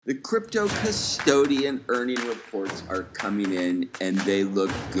The crypto custodian earning reports are coming in and they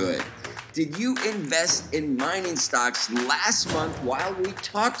look good. Did you invest in mining stocks last month while we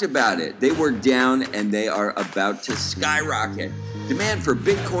talked about it? They were down and they are about to skyrocket. Demand for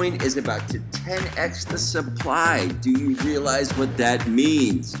Bitcoin is about to 10x the supply. Do you realize what that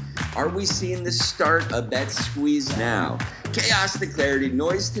means? Are we seeing the start of that squeeze now? Chaos to clarity,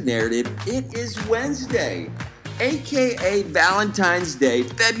 noise to narrative. It is Wednesday, aka Valentine's Day,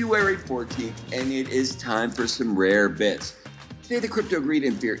 February 14th, and it is time for some rare bits. Today, the Crypto Greed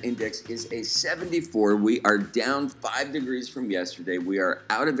and Fear Index is a 74. We are down 5 degrees from yesterday. We are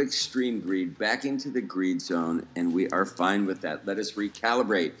out of extreme greed, back into the greed zone, and we are fine with that. Let us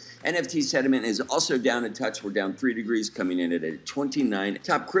recalibrate. NFT sentiment is also down a touch. We're down 3 degrees, coming in at a 29.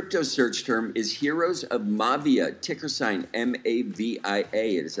 Top crypto search term is Heroes of Mavia, ticker sign MAVIA.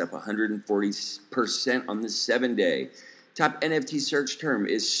 It is up 140% on the 7-day. Top NFT search term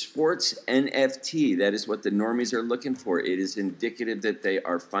is sports NFT. That is what the normies are looking for. It is indicative that they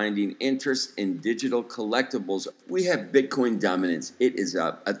are finding interest in digital collectibles. We have Bitcoin dominance. It is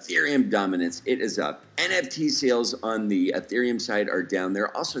up. Ethereum dominance. It is up. NFT sales on the Ethereum side are down.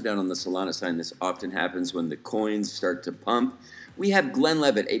 They're also down on the Solana side. This often happens when the coins start to pump. We have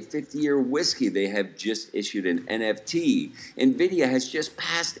Glenlivet, a 50-year whiskey. They have just issued an NFT. NVIDIA has just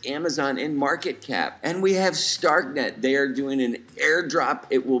passed Amazon in market cap. And we have Starknet. They are doing an airdrop.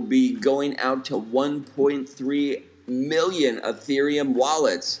 It will be going out to 1.3 million Ethereum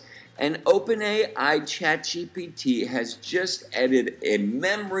wallets. And OpenAI ChatGPT has added a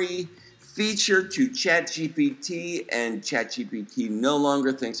memory feature to ChatGPT, and ChatGPT no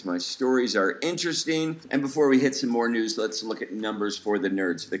longer thinks my stories are interesting. And before we hit some more news, let's look at numbers for the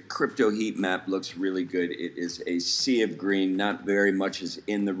nerds. The crypto heat map looks really good. It is a sea of green. Not very much is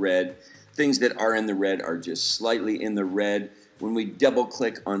in the red. Things that are in the red are just slightly in the red. When we double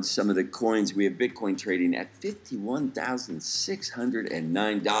click on some of the coins, we have Bitcoin trading at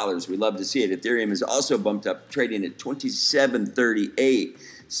 $51,609. We love to see it. Ethereum is also bumped up, trading at $27.38.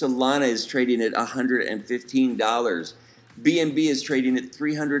 Solana is trading at $115. BNB is trading at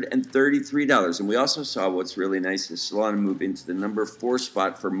 $333. And we also saw what's really nice is Solana move into the number 4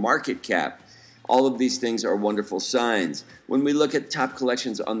 spot for market cap. All of these things are wonderful signs. When we look at top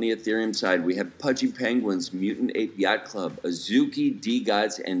collections on the Ethereum side, we have Pudgy Penguins, Mutant Ape Yacht Club, Azuki,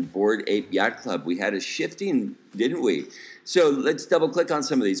 D-Gods, and Bored Ape Yacht Club. We had a shifting, didn't we? So let's double click on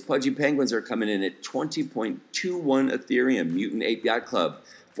some of these. Pudgy Penguins are coming in at 20.21 Ethereum. Mutant Ape Yacht Club,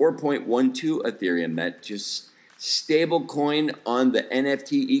 4.12 Ethereum. That just stable coin on the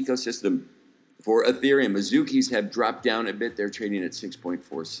NFT ecosystem for Ethereum. Azukis have dropped down a bit. They're trading at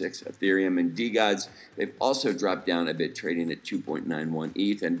 6.46 Ethereum. And D-Gods, they've also dropped down a bit, trading at 2.91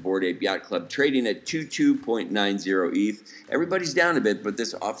 ETH. And Bored Ape Yacht Club trading at 22.90 ETH. Everybody's down a bit, but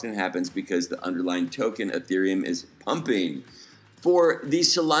this often happens because the underlying token, Ethereum, is pumping. For the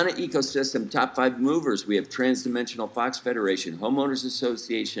Solana ecosystem, top 5 movers, we have Transdimensional Fox Federation, Homeowners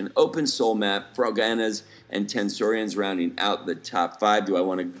Association, Open Soul Map, Froganas, and Tensorians rounding out the top 5. Do I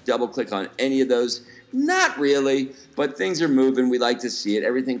want to double click on any of those? Not really, but things are moving. We like to see it.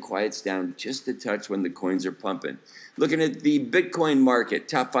 Everything quiets down just a touch when the coins are pumping. Looking at the Bitcoin market,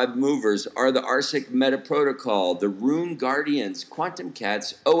 top 5 movers are the RSIC Meta Protocol, the Rune Guardians, Quantum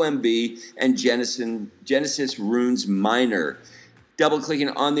Cats, OMB, and Genesis Runes Miner. Double clicking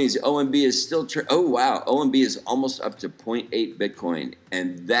on these, OMB is still, OMB is almost up to 0.8 Bitcoin.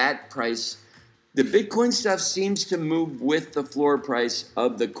 And that price, the Bitcoin stuff seems to move with the floor price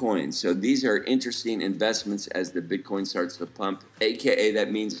of the coin. So these are interesting investments as the Bitcoin starts to pump, AKA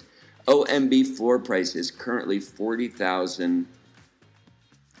that means OMB floor price is currently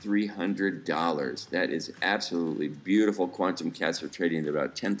 $40,300. That is absolutely beautiful. Quantum Cats are trading at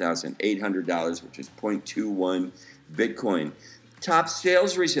about $10,800, which is 0.21 Bitcoin. Top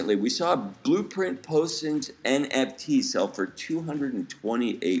sales recently, we saw Blueprint Postings NFT sell for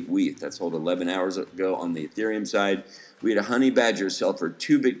 228 ETH. That sold 11 hours ago on the Ethereum side. We had a Honey Badger sell for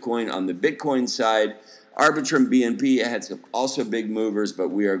 2 Bitcoin on the Bitcoin side. Arbitrum BNP had some also big movers, but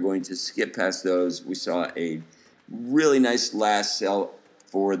we are going to skip past those. We saw a really nice last sell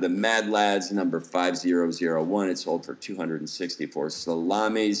for the Mad Lads, number 5001. It sold for 264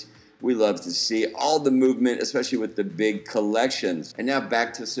 salamis. We love to see all the movement, especially with the big collections. And now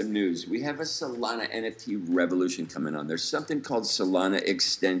back to some news. We have a Solana NFT revolution coming on. There's something called Solana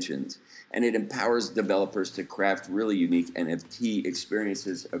extensions, and it empowers developers to craft really unique NFT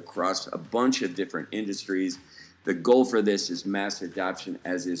experiences across a bunch of different industries. The goal for this is mass adoption,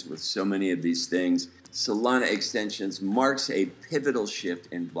 as is with so many of these things. Solana extensions marks a pivotal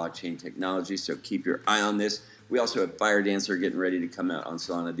shift in blockchain technology, so keep your eye on this. We also have Fire Dancer getting ready to come out on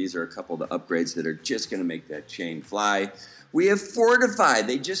Solana. These are a couple of the upgrades that are just going to make that chain fly. We have Fortify.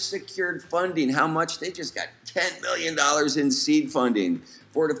 They just secured funding. How much? They just got $10 million in seed funding.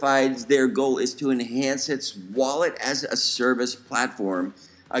 Fortify's, their goal is to enhance its wallet as a service platform.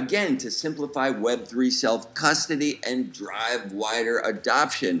 Again, to simplify Web3 self-custody and drive wider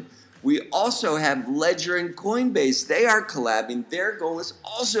adoption. We also have Ledger and Coinbase. They are collabing. Their goal is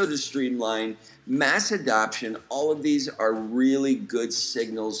also to streamline mass adoption. All of these are really good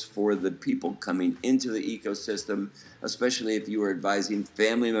signals for the people coming into the ecosystem, especially if you are advising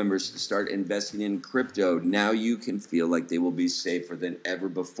family members to start investing in crypto. Now you can feel like they will be safer than ever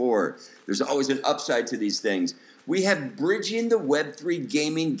before. There's always an upside to these things. We have bridging the Web3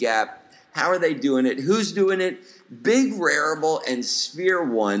 gaming gap. How are they doing it? Who's doing it? Big Rarible and Sphere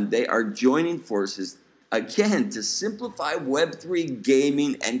One, they are joining forces again to simplify Web3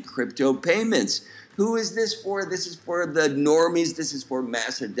 gaming and crypto payments. Who is this for? This is for the normies. This is for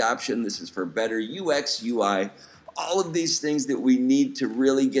mass adoption. This is for better UX, UI. All of these things that we need to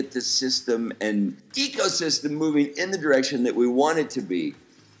really get the system and ecosystem moving in the direction that we want it to be.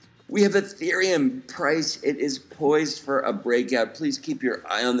 We have Ethereum price. It is poised for a breakout. Please keep your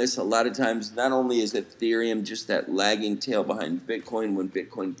eye on this. A lot of times, not only is Ethereum just that lagging tail behind Bitcoin. When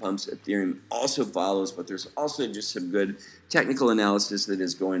Bitcoin pumps, Ethereum also follows, but there's also just some good technical analysis that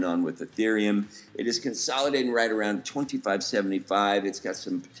is going on with Ethereum. It is consolidating right around 25.75. It's got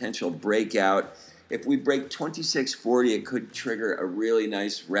some potential breakout. If we break 26.40, it could trigger a really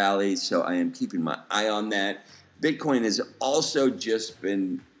nice rally, so I am keeping my eye on that. Bitcoin has also just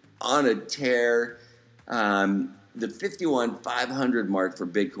been on a tear. The 51,500 mark for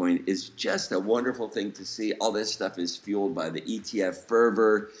Bitcoin is just a wonderful thing to see. All this stuff is fueled by the ETF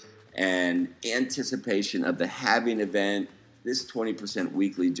fervor and anticipation of the halving event. This 20%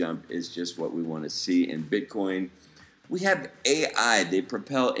 weekly jump is just what we want to see in Bitcoin. We have AI. They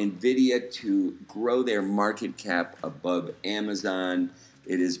propel NVIDIA to grow their market cap above Amazon.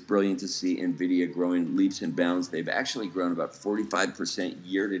 It is brilliant to see NVIDIA growing leaps and bounds. They've actually grown about 45%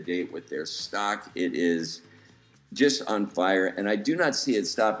 year to date with their stock. It is just on fire, and I do not see it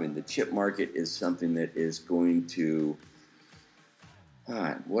stopping. The chip market is something that is going to,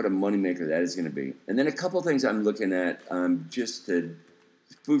 what a moneymaker that is going to be. And then a couple things I'm looking at just to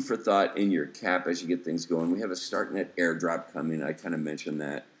food for thought in your cap as you get things going. We have a StartNet airdrop coming. I kind of mentioned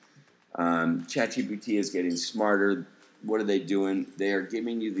that. ChatGPT is getting smarter. What are they doing? They are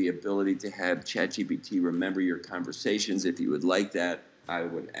giving you the ability to have ChatGPT remember your conversations if you would like that. I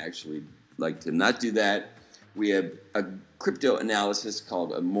would actually like to not do that. We have a crypto analysis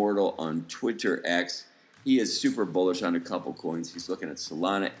called Immortal on Twitter X. He is super bullish on a couple coins. He's looking at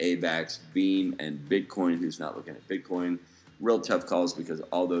Solana, AVAX, Beam, and Bitcoin. Who's not looking at Bitcoin? Real tough calls because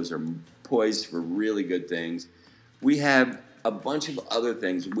all those are poised for really good things. We have a bunch of other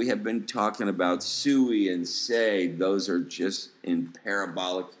things. We have been talking about SUI and SEI. Those are just in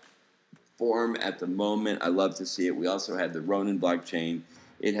parabolic form at the moment. I love to see it. We also had the Ronin blockchain.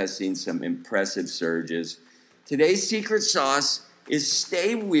 It has seen some impressive surges. Today's secret sauce is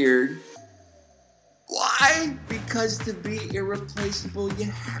stay weird. Why? Because to be irreplaceable,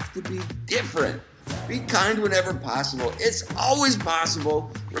 you have to be different. Be kind whenever possible. It's always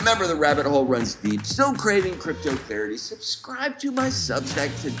possible. Remember, the rabbit hole runs deep. Still craving crypto clarity? Subscribe to my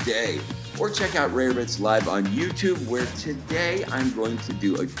Substack today. Or check out Rarebits Live on YouTube, where today I'm going to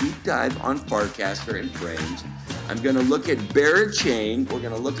do a deep dive on Farcaster and frames. I'm going to look at Bearer Chain. We're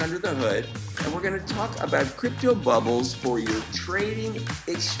going to look under the hood. And we're going to talk about crypto bubbles for your trading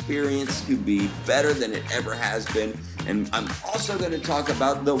experience to be better than it ever has been. And I'm also going to talk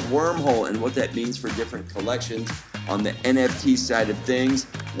about the wormhole and what that means for different collections on the NFT side of things.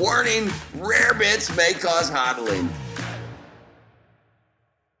 Warning, rare bits may cause hodling.